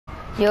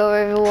Yo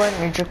everyone,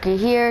 your Jockey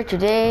here.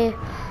 Today,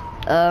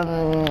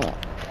 yeah,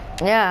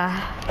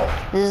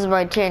 this is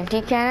my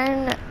TNT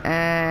cannon,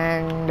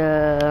 and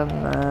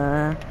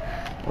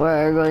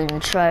we're going to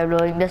try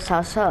blowing this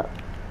house up.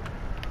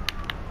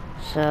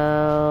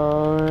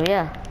 So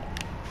yeah,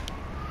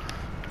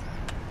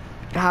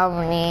 how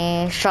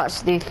many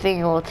shots do you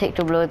think it will take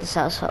to blow this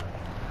house up?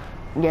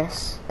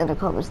 Yes, in the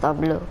comments down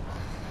below.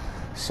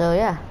 So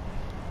yeah,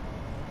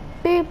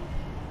 beep,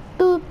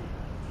 boop,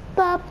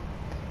 bop.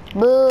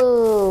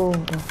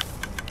 Boom!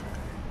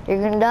 You're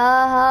gonna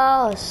die,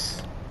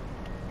 house.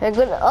 You're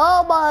gonna.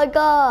 Oh my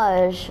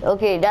gosh!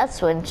 Okay,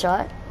 that's one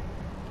shot.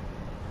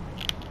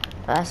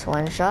 That's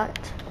one shot.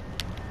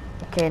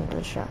 Okay,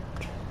 another shot.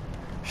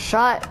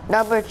 Shot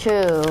number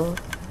 2.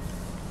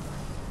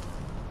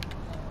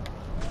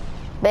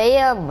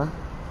 Bam!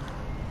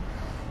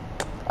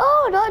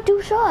 Oh, not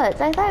 2 shots.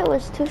 I thought it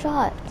was 2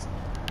 shots.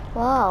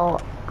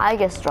 Wow, I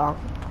get strong.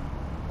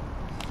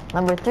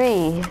 Number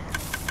 3.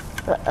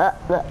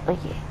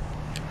 Okay.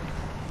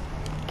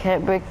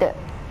 Can't break that.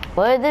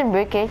 What? I didn't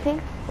break anything?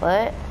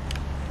 What?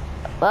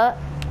 What?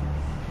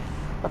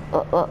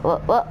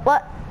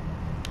 What?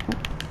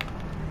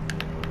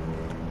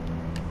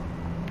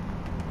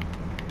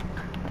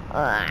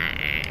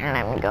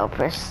 Let me go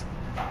press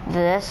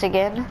this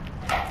again.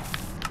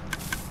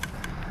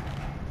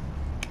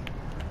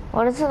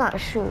 Why does it not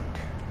shoot?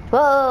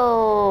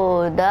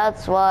 Whoa!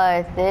 That's why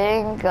I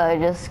think I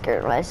just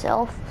scared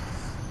myself.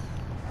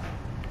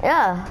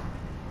 Yeah.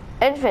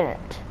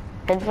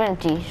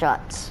 Infinity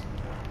shots.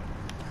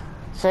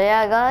 So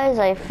yeah guys,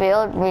 I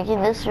failed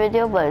making this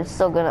video, but I'm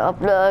still gonna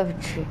upload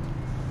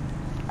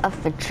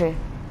infantry.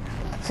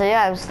 So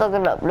yeah, I'm still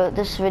gonna upload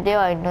this video.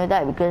 I know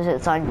that because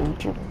it's on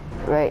YouTube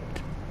right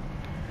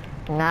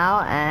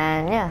now,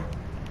 and yeah.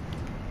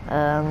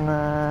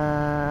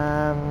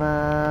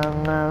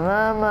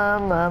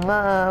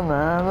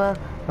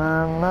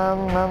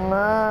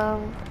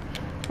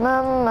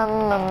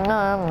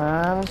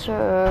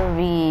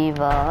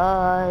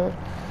 Survival.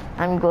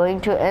 I'm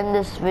going to end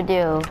this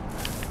video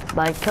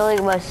by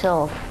killing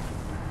myself.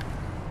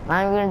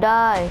 I'm gonna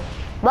die.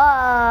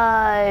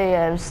 Bye!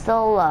 I'm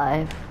still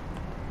alive.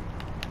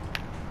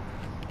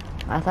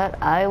 I thought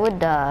I would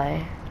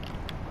die.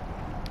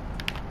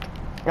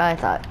 I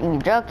thought you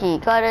Jockey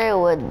Cutter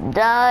would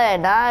die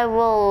and I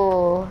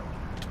will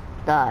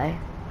die.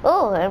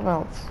 Oh,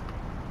 emeralds.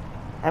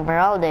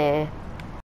 Emeralde.